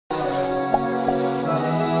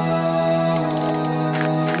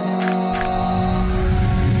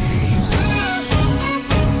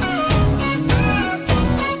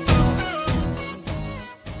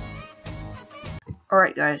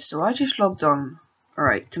Alright guys, so I just logged on,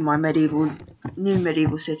 to my new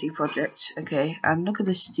medieval city project, okay, and look at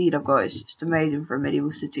this seed I've got, it's just amazing for a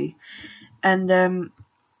medieval city. And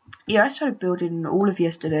yeah, I started building all of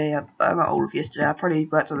yesterday, not all of yesterday, I probably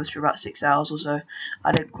worked on this for about 6 hours or so.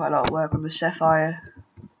 I did quite a lot of work on the Sapphire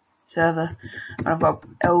server, and I've got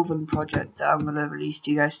an Elven project that I'm going to release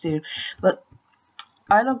to you guys soon. But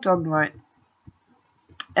I logged on, right,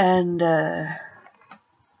 and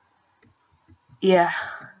yeah,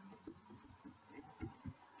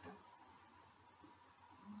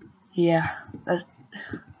 that's,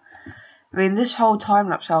 I mean, this whole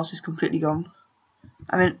time-lapse house is completely gone.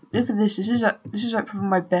 I mean, look at this. This is like probably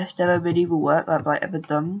my best ever medieval work that I've like ever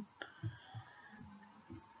done.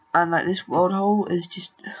 And like this world hole is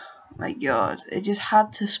just, oh my god, it just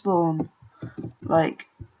had to spawn like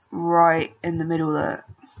right in the middle there.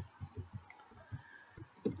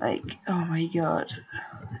 Like, oh my god,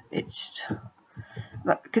 it's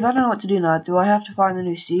like, because I don't know what to do now. Do I have to find a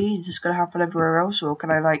new seed? Is this gonna happen everywhere else, or can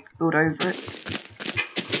I like build over it?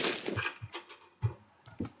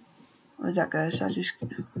 Where's that go? So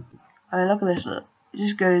I mean, look at this, look. It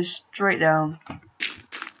just goes straight down.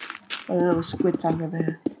 Oh, a little squid tank over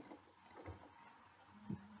here.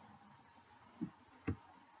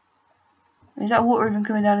 Is that water even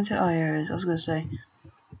coming down into it? Oh, yeah, it is. I was gonna say.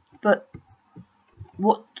 But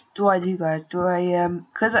what do I do, guys? Do I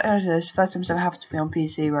because this first time I have to be on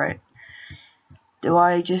PC, right? Do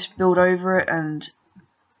I just build over it and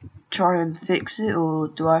try and fix it, or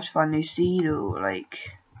do I have to find a new seed, or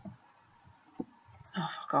like? Oh,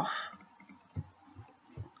 fuck off.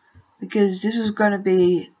 Because this was going to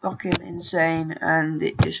be fucking insane, and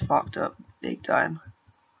it just fucked up big time.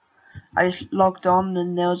 I just logged on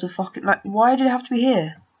and there was a fucking, like, why did it have to be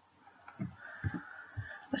here?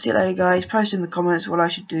 I'll see you later guys, post in the comments what I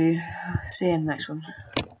should do. See you in the next one.